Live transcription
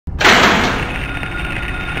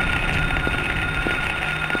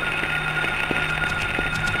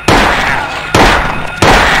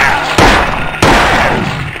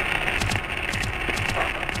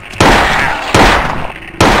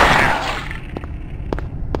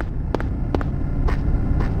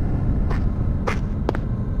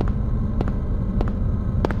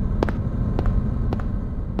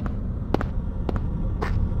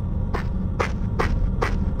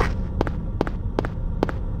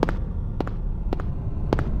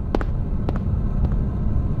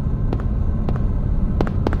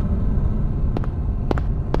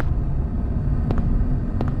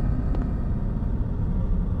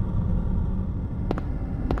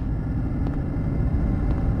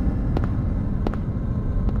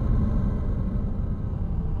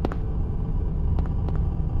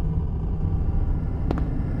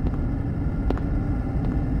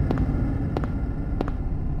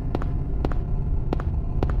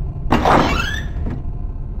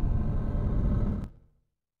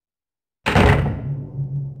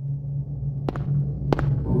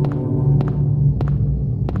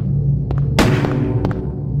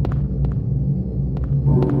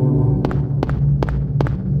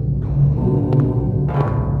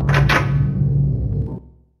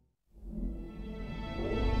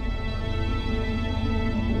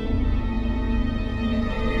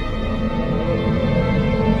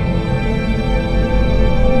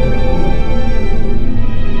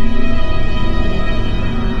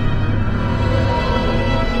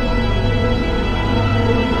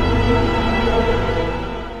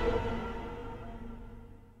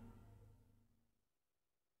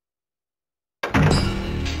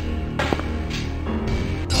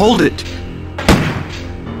Hold it!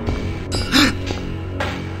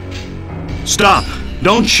 Stop!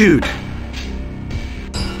 Don't shoot!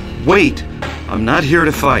 Wait! I'm not here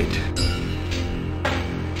to fight.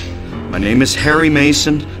 My name is Harry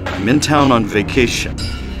Mason. I'm in town on vacation.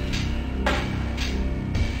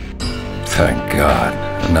 Thank God,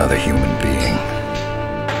 another human being.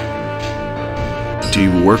 Do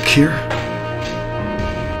you work here?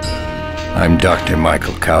 I'm Dr.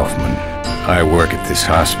 Michael Kaufman. I work at this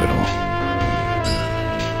hospital.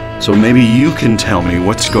 So maybe you can tell me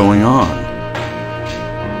what's going on.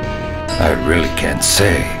 I really can't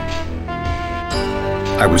say.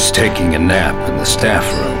 I was taking a nap in the staff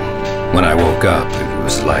room. When I woke up, it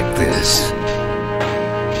was like this.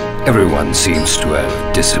 Everyone seems to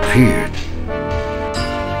have disappeared.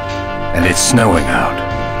 And it's snowing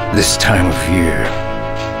out, this time of year.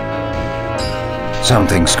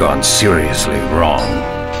 Something's gone seriously wrong.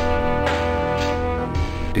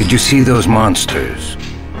 Did you see those monsters?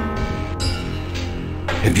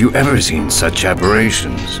 Have you ever seen such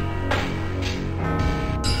aberrations?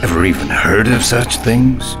 Ever even heard of such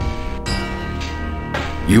things?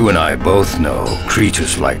 You and I both know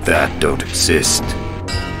creatures like that don't exist.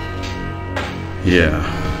 Yeah.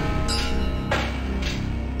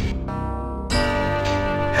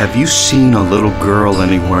 Have you seen a little girl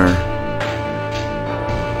anywhere?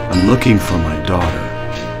 I'm looking for my daughter.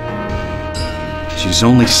 She's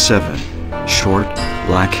only 7, short,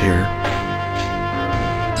 black hair.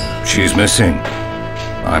 She's missing.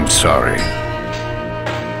 I'm sorry.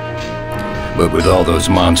 But with all those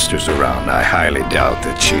monsters around, I highly doubt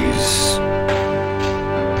that she's...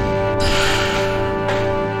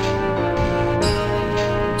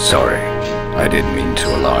 Sorry, I didn't mean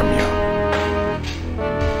to alarm you.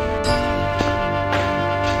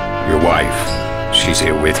 Your wife, she's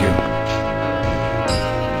here with you?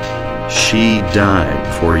 She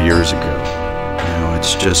died 4 years ago. Now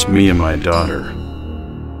it's just me and my daughter.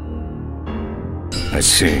 I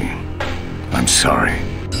see. I'm sorry.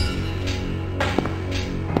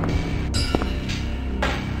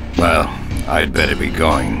 Well, I'd better be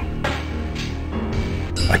going.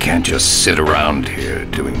 I can't just sit around here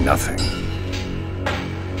doing nothing.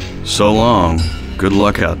 So long. Good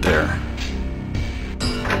luck out there.